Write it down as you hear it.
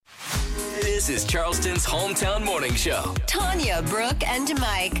This is Charleston's hometown morning show. Tanya, Brooke, and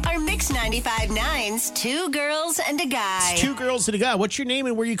Mike are Mix 95.9's Two Girls and a Guy. It's Two Girls and a Guy. What's your name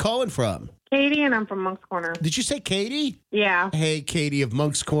and where are you calling from? Katie, and I'm from Monk's Corner. Did you say Katie? Yeah. Hey, Katie of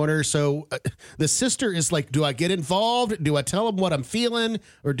Monk's Corner. So the sister is like, do I get involved? Do I tell him what I'm feeling?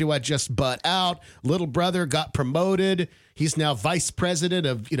 Or do I just butt out? Little brother got promoted. He's now vice president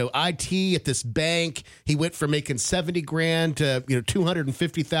of, IT at this bank. He went from making $70,000 to,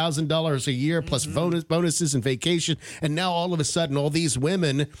 $250,000 a year plus bonuses and vacation. And now all of a sudden, all these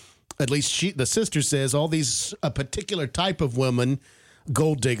women, at least the sister says, a particular type of woman,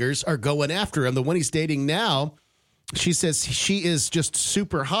 gold diggers, are going after him. The one he's dating now, she says she is just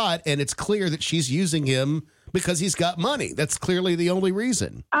super hot, and it's clear that she's using him because he's got money. That's clearly the only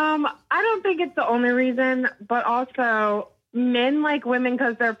reason. I don't think it's the only reason, but also men like women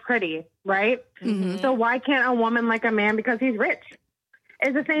because they're pretty, right? Mm-hmm. So why can't a woman like a man because he's rich?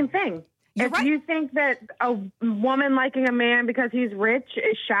 It's the same thing. If you think that a woman liking a man because he's rich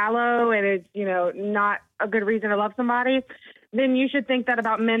is shallow and is, not a good reason to love somebody, then you should think that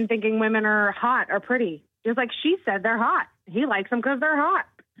about men thinking women are hot or pretty. Just like she said, they're hot. He likes them because they're hot.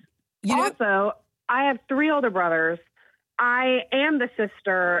 Also, I have 3 older brothers. I am the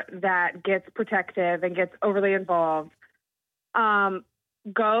sister that gets protective and gets overly involved.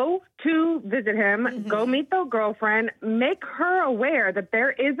 Go to visit him. Go meet the girlfriend. Make her aware that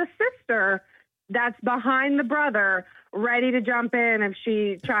there is a sister that's behind the brother, ready to jump in if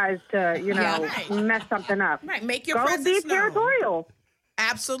she tries to, mess something up. Right. Make your Go presence be known. territorial.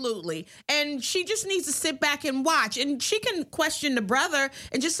 Absolutely. And she just needs to sit back and watch. And she can question the brother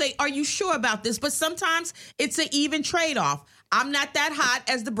and just say, are you sure about this? But sometimes it's an even trade-off. I'm not that hot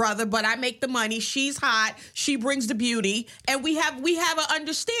as the brother, but I make the money. She's hot. She brings the beauty. And we have an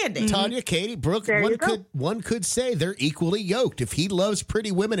understanding. Tanya, Katie, Brooke, one could say they're equally yoked. If he loves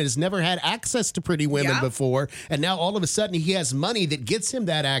pretty women and has never had access to pretty women before, and now all of a sudden he has money that gets him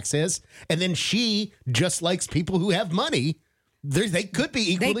that access, and then she just likes people who have money, they could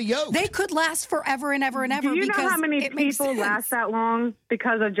be equally yoked. They could last forever and ever and ever. Do you know how many people last that long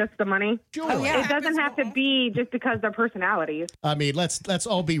because of just the money? Sure. Oh, yeah. It doesn't have to be just because of their personalities. I mean, let's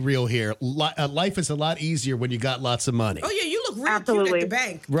all be real here. Life is a lot easier when you got lots of money. Oh, yeah, you look real Absolutely. cute at the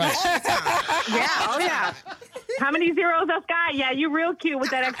bank. Right. All the time. Yeah, oh yeah. How many zeros else got? Yeah, you real cute with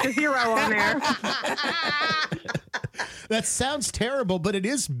that extra zero on there. That sounds terrible, but it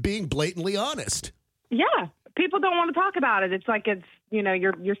is being blatantly honest. Yeah. People don't want to talk about it. It's like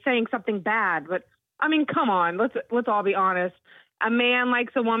you're saying something bad. But I mean, come on, let's all be honest. A man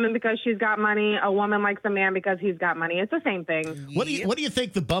likes a woman because she's got money. A woman likes a man because he's got money. It's the same thing. What do you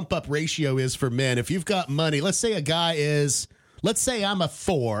think the bump up ratio is for men? If you've got money, let's say a guy is, let's say I'm a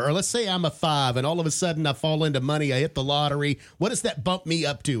 4 or let's say I'm a 5, and all of a sudden I fall into money. I hit the lottery. What does that bump me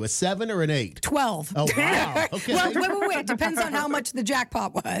up to? A 7 or an 8? 12. Oh wow. Okay. Well, wait. Depends on how much the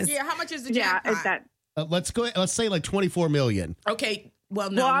jackpot was. Yeah, how much is the Yeah, jackpot? it's that. Let's say like 24 million. Okay, well,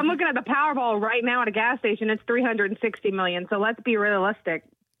 no. Well, I'm looking at the Powerball right now at a gas station. It's 360 million. So let's be realistic.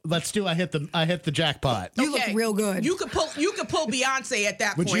 Let's do. I hit the jackpot. You look real good. You could pull Beyonce at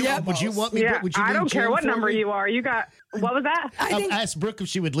that Would point. you want me? Yeah, Would you I leave don't care Jim what for number me? you are. You got, what was that? I asked Brooke if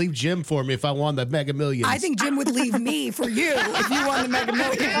she would leave Jim for me if I won the Mega Millions. I think Jim would leave me for you if you won the Mega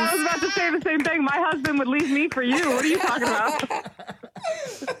Millions. I was about to say the same thing. My husband would leave me for you. What are you talking about?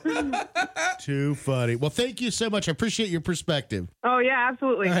 Too funny. Well, thank you so much. I appreciate your perspective. Oh, yeah,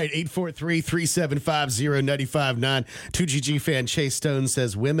 absolutely. All right, 843-375-0959. 2GG fan Chase Stone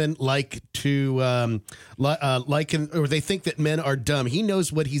says women like to or they think that men are dumb. He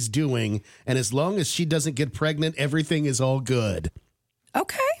knows what he's doing, and as long as she doesn't get pregnant, everything is all good.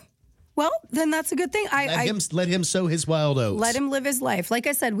 Okay. Well, then that's a good thing. Let him sow his wild oats. Let him live his life. Like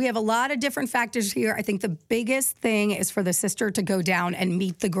I said, we have a lot of different factors here. I think the biggest thing is for the sister to go down and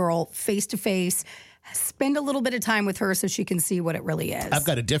meet the girl face to face, spend a little bit of time with her so she can see what it really is. I've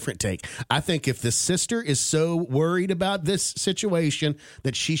got a different take. I think if the sister is so worried about this situation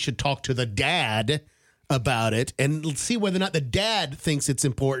that she should talk to the dad about it and see whether or not the dad thinks it's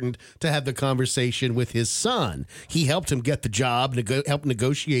important to have the conversation with his son. He helped him get the job, help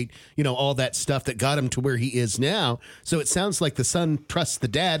negotiate, all that stuff that got him to where he is now. So it sounds like the son trusts the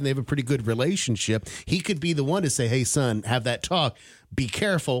dad and they have a pretty good relationship. He could be the one to say, hey, son, have that talk. Be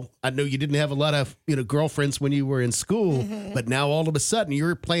careful. I know you didn't have a lot of, girlfriends when you were in school, but now all of a sudden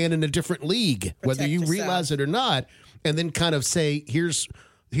you're playing in a different league, whether you realize it or not, and then kind of say, here's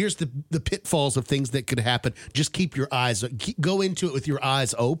here's the pitfalls of things that could happen. Just go into it with your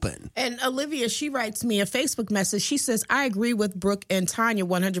eyes open. And Olivia, she writes me a Facebook message. She says, I agree with Brooke and Tanya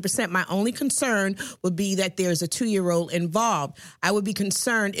 100%. My only concern would be that there's a 2-year-old involved. I would be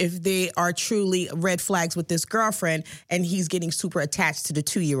concerned if they are truly red flags with this girlfriend and he's getting super attached to the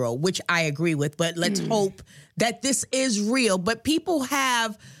 2-year-old, which I agree with. But let's hope that this is real. But people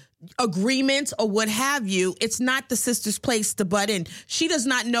have agreements or what have you. It's not the sister's place to butt in. She does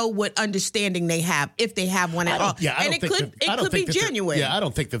not know what understanding they have, if they have one at all. And it could be genuine. I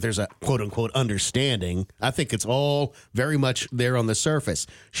don't think that there's a quote unquote understanding. I think it's all very much there on the surface.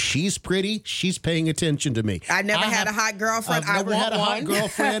 She's pretty. She's paying attention to me. I never had a hot girlfriend. I've never had a hot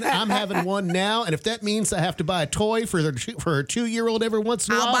girlfriend. I'm having one now. And if that means I have to buy a toy for her 2-year-old every once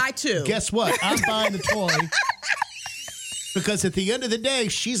in a while, I'll buy 2. Guess what? I'm buying the toy. Because at the end of the day,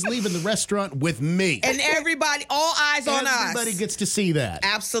 she's leaving the restaurant with me. And everybody, all eyes on us. Everybody gets to see that.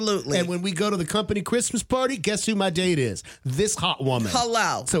 Absolutely. And when we go to the company Christmas party, guess who my date is? This hot woman.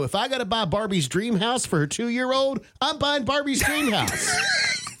 Hello. So if I got to buy Barbie's dream house for her 2-year-old, I'm buying Barbie's dream house.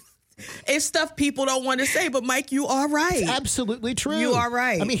 It's stuff people don't want to say, but Mike, you are right. It's absolutely true. You are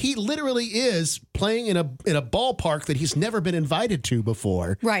right. I mean, he literally is playing in a ballpark that he's never been invited to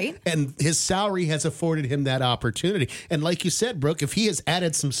before. Right. And his salary has afforded him that opportunity. And like you said, Brooke, if he has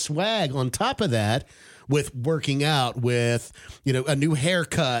added some swag on top of that, with working out, with, a new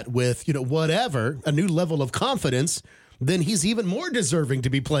haircut, with, whatever, a new level of confidence, then he's even more deserving to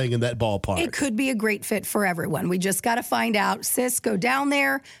be playing in that ballpark. It could be a great fit for everyone. We just got to find out. Sis, go down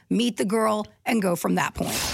there, meet the girl, and go from that point.